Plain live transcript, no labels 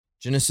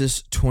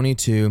Genesis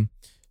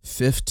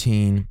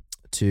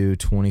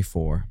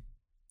 22:15-24.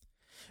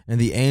 And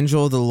the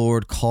angel of the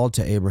Lord called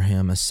to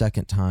Abraham a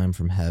second time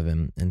from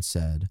heaven and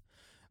said,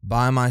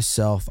 By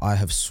myself I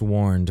have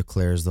sworn,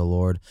 declares the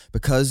Lord,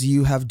 because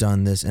you have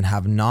done this and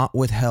have not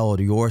withheld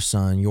your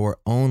son, your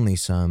only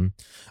son,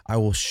 I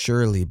will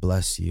surely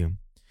bless you,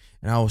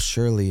 and I will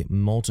surely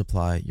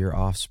multiply your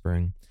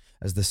offspring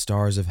as the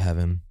stars of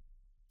heaven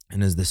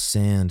and as the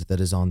sand that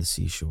is on the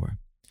seashore.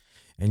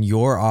 And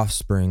your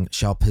offspring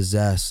shall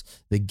possess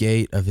the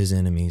gate of his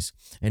enemies,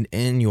 and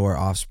in your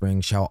offspring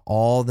shall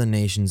all the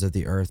nations of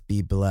the earth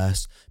be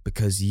blessed,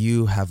 because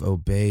you have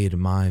obeyed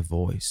my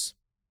voice.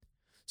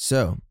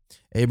 So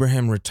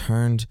Abraham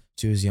returned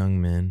to his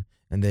young men,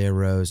 and they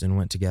arose and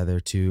went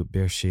together to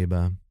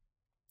Beersheba.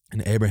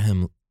 And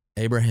Abraham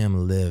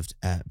lived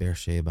at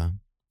Beersheba.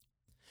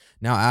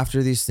 Now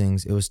after these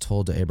things it was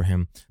told to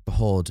Abraham,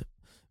 Behold,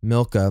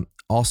 Milcah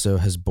also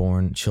has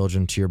borne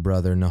children to your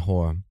brother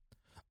Nahor.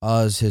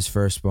 Uz his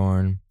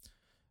firstborn,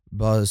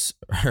 Buz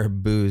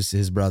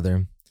his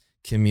brother,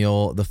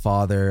 Kemuel the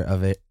father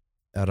of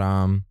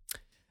Aram,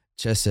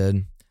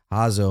 Chesed,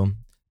 Hazo,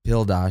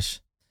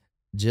 Pildash,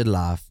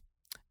 Jidlaph,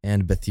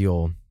 and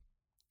Bethuel.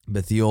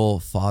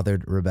 Bethuel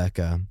fathered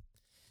Rebekah.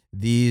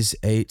 These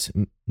 8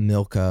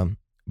 Milcah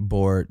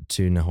bore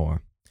to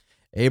Nahor,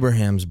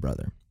 Abraham's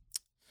brother.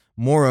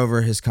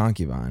 Moreover, his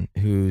concubine,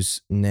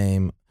 whose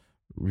name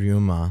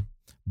Reumah,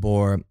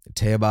 bore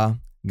Tebah,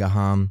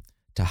 Gaham,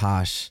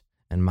 Tahash,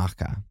 and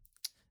Makkah.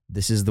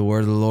 This is the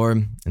word of the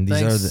Lord, and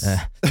these are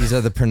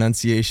the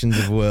pronunciations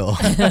of Will.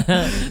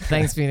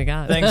 Thanks be to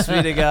God. Thanks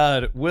be to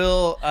God.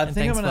 Will, I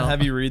think I'm going to Will.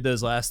 have you read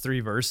those last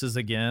 3 verses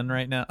again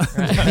right now.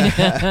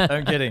 Right.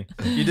 I'm kidding.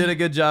 You did a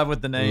good job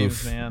with the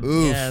names, man.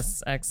 Oof.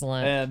 Yes,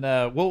 excellent.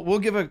 And we'll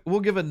give a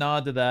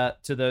nod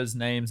to those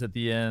names at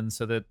the end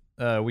so that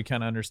we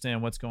kind of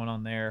understand what's going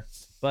on there.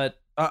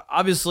 But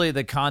obviously,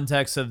 the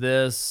context of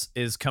this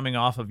is coming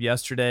off of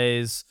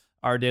yesterday's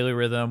Our Daily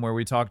Rhythm, where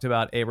we talked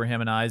about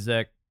Abraham and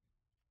Isaac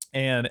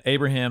and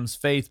Abraham's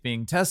faith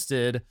being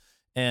tested,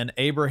 and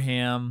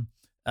Abraham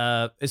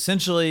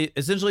essentially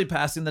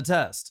passing the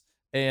test.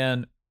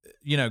 And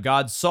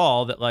God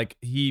saw that like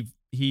he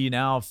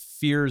now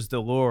fears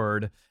the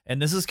Lord, and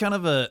this is kind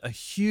of a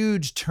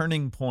huge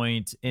turning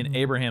point in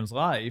Abraham's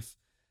life.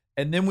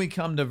 And then we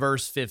come to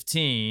verse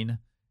 15,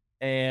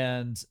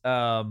 and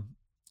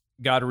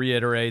God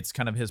reiterates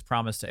kind of his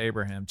promise to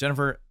Abraham.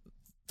 Jennifer,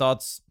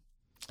 thoughts?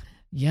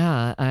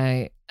 Yeah,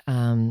 I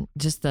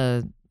just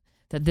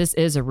that this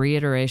is a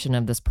reiteration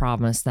of this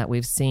promise that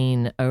we've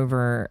seen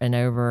over and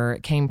over.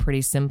 It came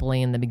pretty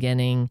simply in the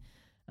beginning,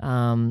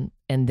 and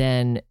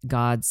then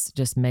God's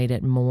just made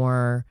it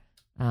more.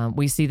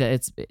 We see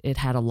that it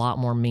had a lot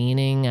more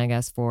meaning, I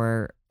guess,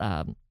 for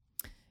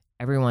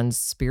everyone's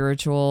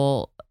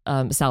spiritual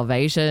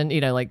salvation.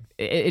 Like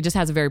it just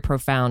has a very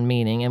profound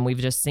meaning, and we've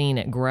just seen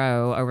it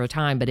grow over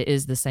time. But it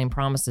is the same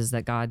promises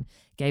that God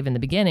gave in the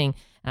beginning.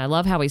 And I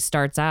love how he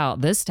starts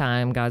out this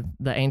time. God,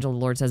 the angel of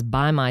the Lord says,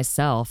 "By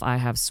myself I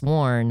have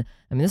sworn."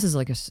 I mean, this is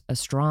like a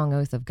strong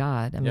oath of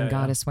God. I mean,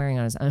 God is swearing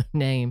on his own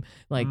name.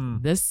 Like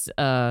this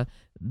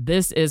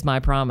is my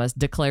promise,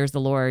 declares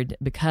the Lord,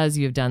 because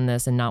you have done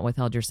this and not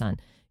withheld your son,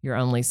 your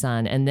only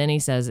son. And then he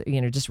says,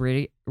 just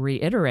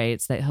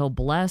reiterates that he'll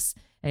bless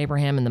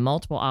Abraham and the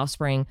multiple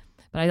offspring.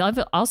 But I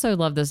also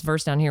love this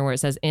verse down here where it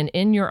says, "And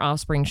in your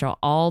offspring shall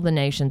all the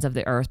nations of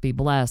the earth be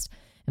blessed."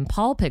 And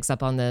Paul picks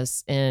up on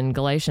this in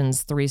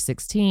Galatians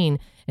 3:16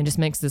 and just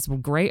makes this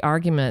great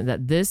argument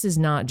that this is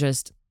not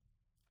just,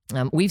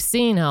 we've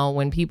seen how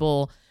when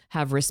people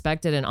have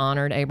respected and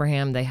honored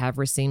Abraham, they have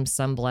received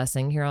some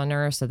blessing here on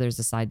earth. So there's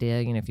this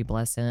idea, if you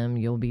bless him,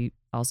 you'll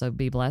also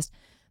be blessed.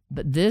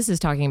 But this is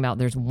talking about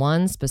there's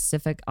one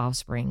specific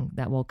offspring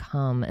that will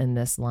come in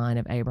this line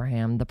of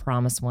Abraham, the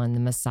promised one, the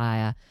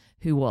Messiah,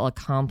 who will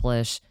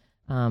accomplish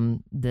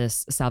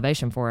this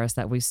salvation for us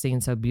that we've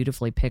seen so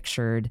beautifully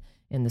pictured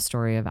in the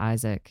story of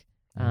Isaac,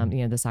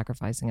 the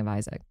sacrificing of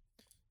Isaac.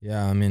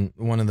 Yeah, I mean,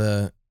 one of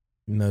the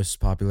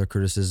most popular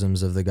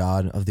criticisms of the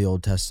God of the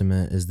Old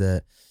Testament is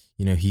that,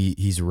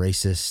 he's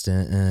racist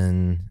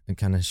and it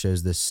kind of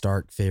shows this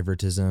stark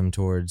favoritism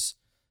towards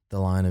the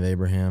line of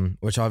Abraham,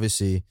 which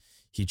obviously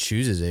he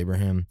chooses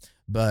Abraham,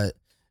 but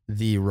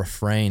the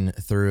refrain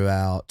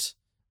throughout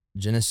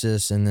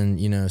Genesis and then,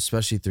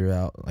 especially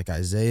throughout like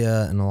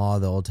Isaiah and a lot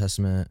of the Old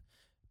Testament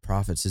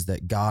prophets is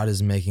that God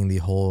is making the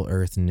whole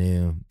earth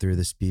new through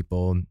this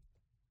people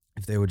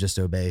if they would just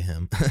obey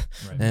him.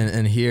 Right.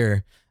 And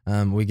here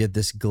we get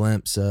this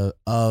glimpse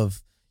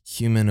of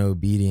human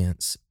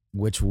obedience,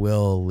 which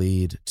will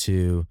lead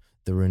to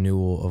the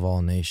renewal of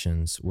all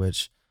nations,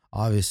 which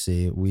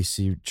obviously we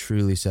see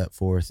truly set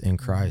forth in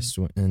Christ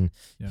in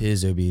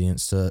his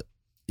obedience to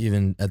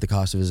even at the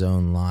cost of his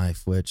own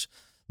life, which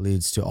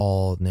leads to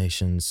all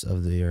nations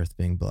of the earth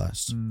being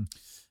blessed.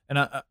 And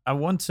I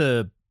want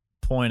to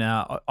point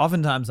out,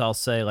 oftentimes I'll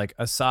say, like,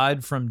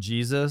 aside from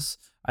Jesus,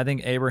 I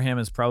think Abraham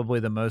is probably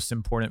the most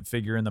important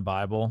figure in the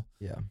Bible.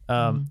 Yeah.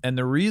 And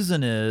the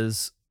reason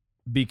is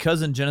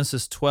because in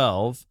Genesis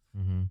 12,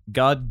 Mhm.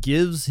 God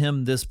gives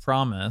him this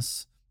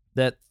promise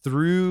that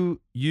through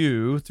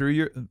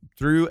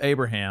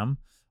Abraham,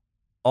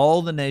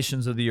 all the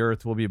nations of the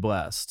earth will be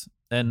blessed.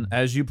 And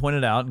as you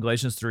pointed out in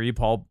Galatians 3,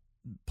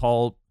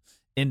 Paul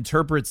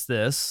interprets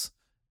this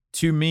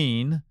to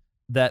mean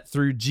that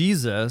through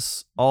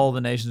Jesus, all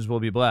the nations will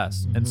be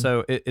blessed. Mhm. And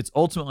so it's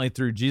ultimately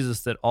through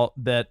Jesus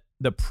that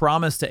the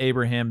promise to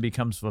Abraham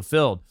becomes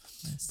fulfilled.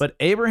 Yes. But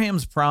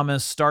Abraham's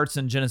promise starts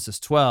in Genesis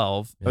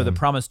 12, or the Yeah.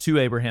 promise to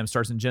Abraham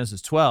starts in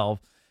Genesis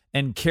 12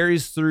 and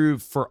carries through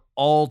for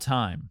all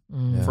time,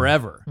 Mm.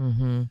 forever.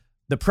 Mm-hmm.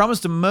 The promise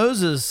to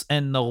Moses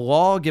and the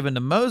law given to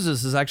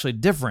Moses is actually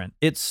different.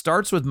 It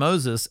starts with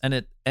Moses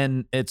and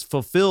it's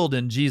fulfilled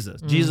in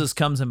Jesus. Jesus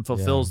comes and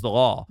fulfills the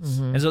law.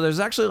 Mm-hmm. And so there's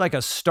actually like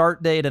a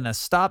start date and a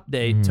stop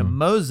date to Mhm.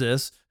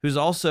 Moses, who's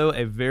also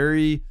a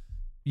very,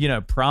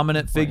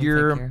 prominent Important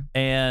figure figure.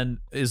 and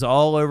is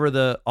all over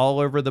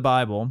the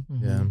Bible.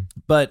 Mm-hmm. Yeah.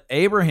 But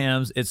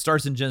Abraham's, it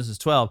starts in Genesis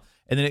 12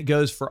 and then it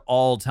goes for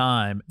all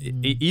time,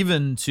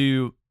 even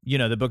to,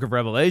 the book of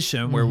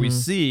Revelation, where we Mhm.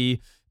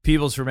 see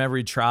peoples from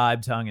every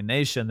tribe, tongue, and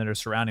nation that are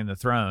surrounding the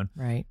throne.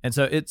 Right. And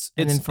so it's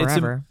And then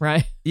forever,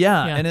 right?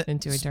 yeah, Yeah, and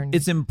into eternity.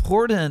 it's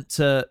important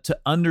to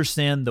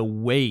understand the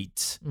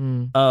weight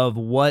Mm. of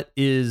what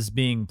is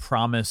being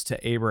promised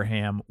to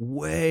Abraham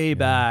way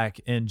back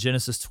in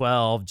Genesis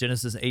 12,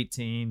 Genesis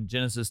 18,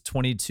 Genesis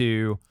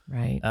 22,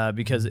 Right.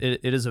 because it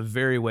is a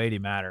very weighty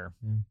matter.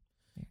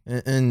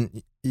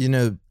 And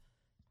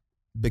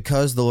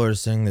because the Lord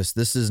is saying this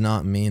does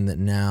not mean that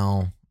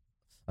now,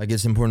 like,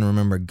 it's important to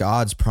remember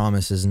God's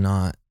promise is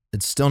not,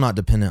 it's still not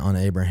dependent on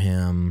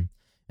Abraham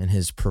and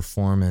his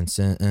performance.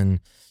 And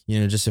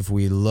just if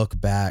we look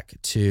back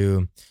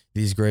to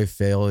these grave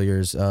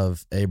failures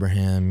of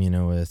Abraham,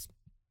 with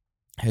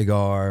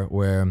Hagar,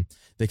 where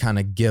they kind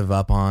of give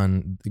up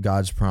on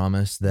God's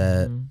promise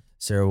that Mhm.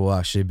 Sarah will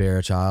actually bear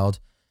a child.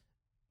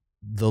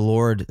 The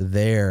Lord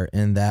there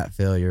in that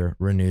failure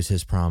renews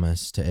his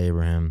promise to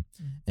Abraham.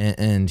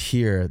 And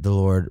here the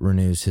Lord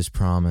renews his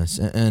promise.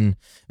 And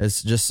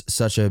it's just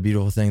such a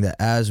beautiful thing that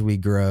as we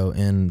grow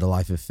in the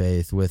life of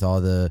faith with all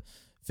the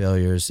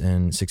failures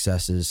and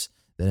successes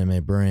that it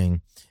may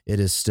bring, it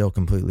is still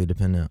completely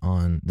dependent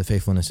on the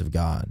faithfulness of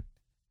God.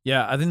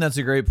 Yeah, I think that's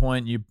a great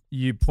point.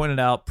 You pointed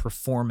out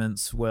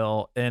performance,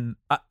 Will, and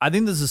I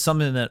think this is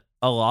something that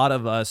a lot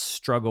of us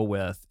struggle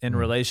with in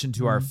relation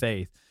to our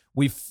faith.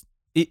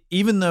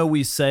 Even though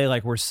we say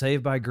like we're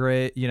saved by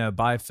grace,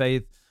 by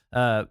faith,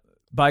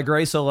 by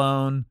grace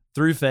alone,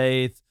 through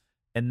faith,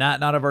 and that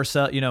not of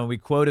ourselves. We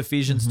quote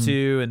Ephesians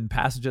 2 and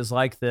passages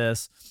like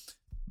this,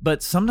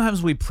 but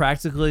sometimes we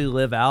practically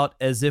live out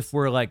as if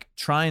we're like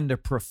trying to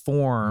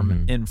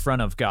perform in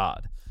front of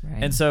God.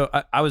 Right. And so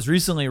I was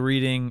recently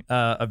reading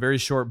a very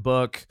short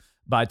book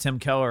by Tim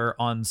Keller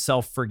on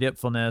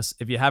self-forgetfulness.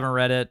 If you haven't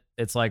read it,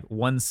 it's like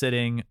one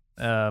sitting,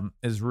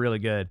 is really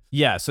good.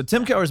 Yeah, so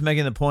Tim Keller is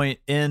making the point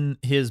in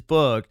his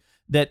book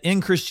that in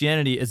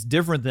Christianity, it's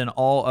different than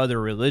all other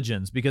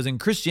religions, because in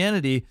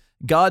Christianity,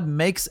 God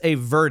makes a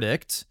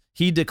verdict.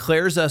 He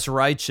declares us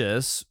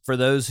righteous for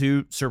those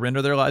who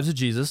surrender their lives to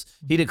Jesus.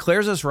 He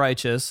declares us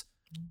righteous,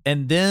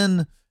 and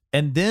then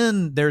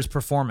there's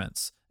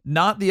performance.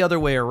 Not the other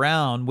way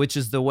around, which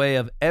is the way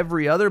of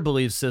every other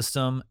belief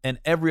system and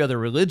every other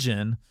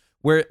religion,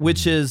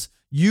 which is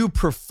you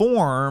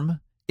perform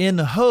in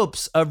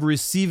hopes of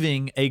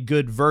receiving a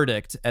good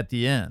verdict at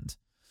the end.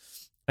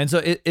 And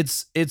so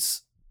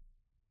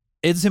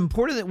it's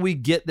important that we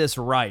get this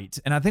right.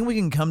 And I think we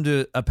can come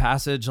to a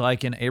passage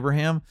like in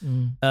Abraham,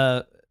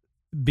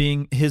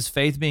 being his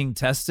faith being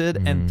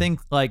tested, and think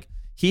like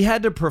he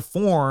had to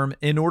perform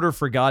in order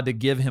for God to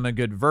give him a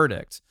good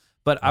verdict.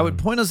 But I would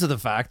point us to the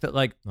fact that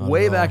like Not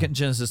way at back all. in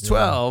Genesis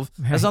 12,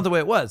 that's not the way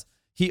it was.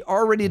 He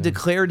already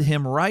declared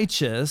him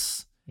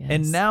righteous. Yes.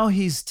 And now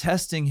he's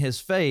testing his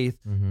faith.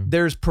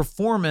 There's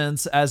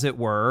performance, as it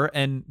were,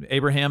 and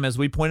Abraham, as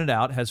we pointed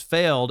out, has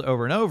failed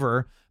over and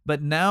over.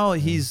 But now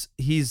he's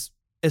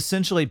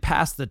essentially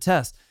passed the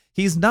test.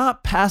 He's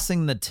not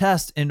passing the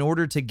test in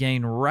order to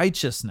gain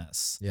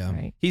righteousness. Yeah.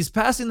 Right. He's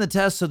passing the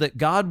test so that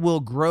God will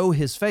grow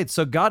his faith.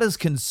 So God is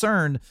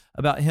concerned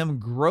about him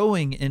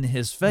growing in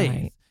his faith,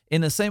 Right.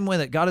 in the same way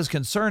that God is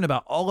concerned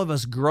about all of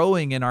us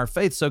growing in our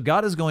faith. So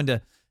God is going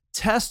to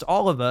test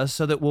all of us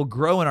so that we'll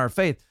grow in our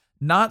faith.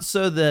 Not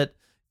so that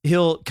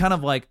he'll kind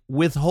of like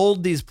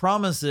withhold these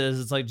promises.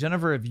 It's like,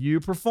 Jennifer, if you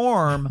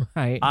perform,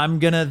 Right. I'm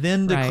going to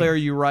then Right. declare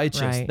you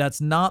righteous. Right. That's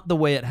not the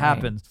way it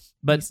happens.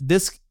 But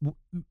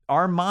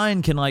our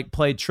mind can like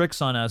play tricks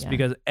on us,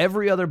 because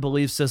every other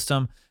belief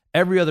system,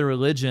 every other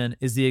religion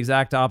is the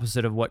exact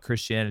opposite of what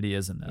Christianity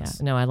is in this.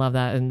 Yeah. No, I love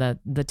that. And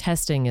the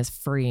testing is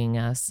freeing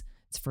us.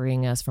 It's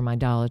freeing us from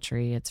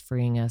idolatry. It's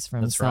freeing us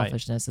from That's right.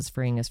 selfishness. It's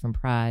freeing us from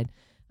pride,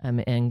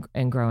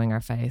 and growing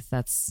our faith.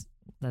 That's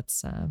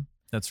That's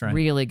right.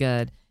 really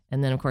good.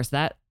 And then of course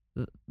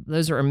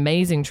those are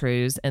amazing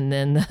truths. And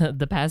then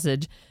the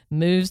passage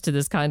moves to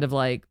this kind of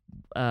like,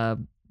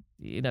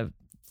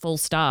 full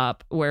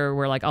stop where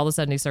we're like, all of a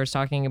sudden he starts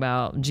talking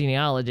about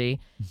genealogy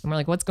and we're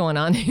like, what's going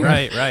on here?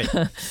 Right.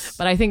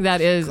 But I think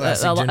that is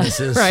Classic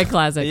Genesis. right,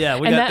 classic. Yeah,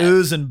 we And got that-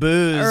 ooze and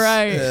booze.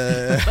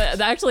 Right.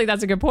 But actually,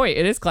 that's a good point.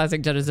 It is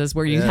classic Genesis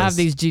where you have Yes.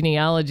 these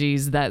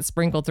genealogies that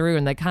sprinkle through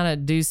and they kind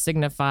of do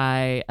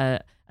signify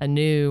a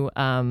new.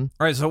 All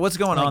right, so what's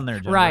going on there,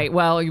 Jennifer? Right.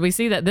 Well, we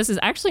see that this is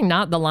actually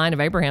not the line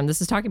of Abraham.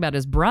 This is talking about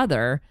his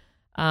brother,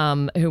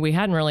 who we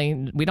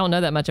don't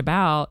know that much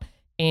about.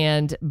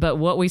 But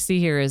what we see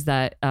here is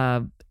that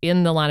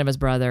in the line of his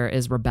brother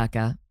is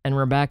Rebecca, and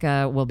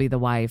Rebecca will be the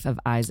wife of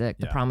Isaac,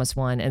 the promised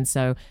one. And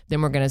so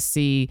then we're going to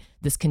see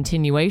this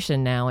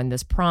continuation now in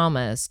this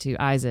promise to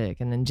Isaac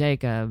and then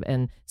Jacob,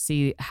 and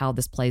see how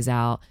this plays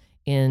out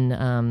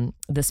in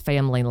this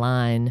family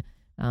line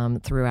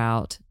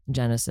throughout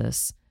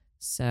Genesis.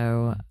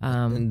 So,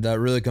 and that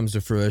really comes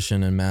to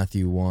fruition in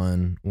Matthew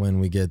 1 when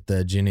we get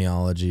the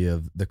genealogy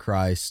of the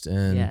Christ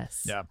and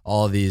yes. Yeah.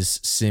 all these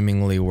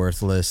seemingly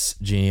worthless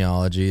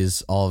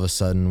genealogies. All of a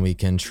sudden we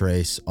can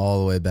trace all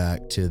the way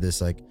back to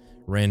this like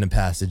random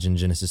passage in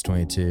Genesis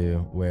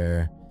 22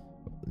 where,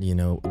 you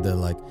know, the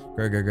like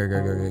great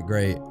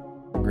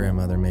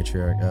grandmother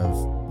matriarch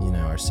of, you know,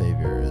 our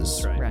Savior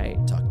is Right.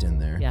 tucked in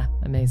there. Yeah.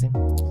 Amazing.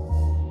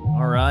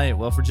 All right.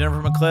 Well, for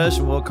Jennifer McClish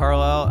and Will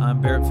Carlisle, I'm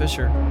Barrett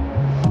Fisher.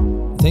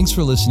 Thanks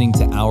for listening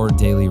to Our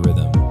Daily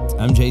Rhythm.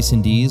 I'm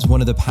Jason Dees, one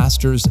of the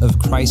pastors of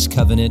Christ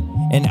Covenant,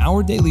 and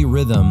Our Daily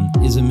Rhythm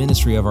is a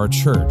ministry of our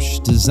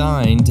church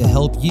designed to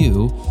help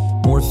you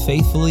more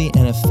faithfully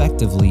and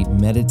effectively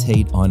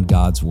meditate on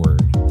God's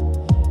Word.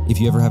 If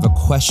you ever have a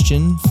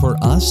question for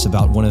us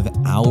about one of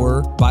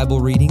our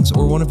Bible readings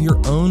or one of your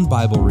own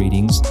Bible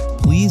readings,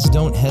 please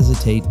don't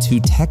hesitate to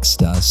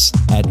text us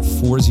at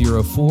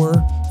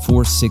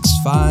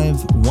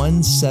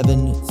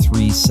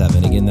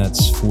 404-465-1737. Again,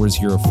 that's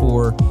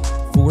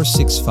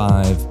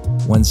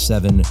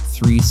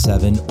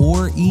 404-465-1737,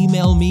 or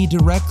email me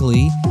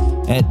directly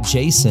at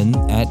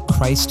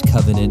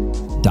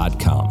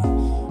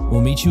jason@christcovenant.com.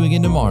 We'll meet you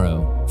again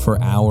tomorrow for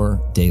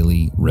Our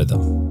Daily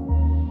Rhythm.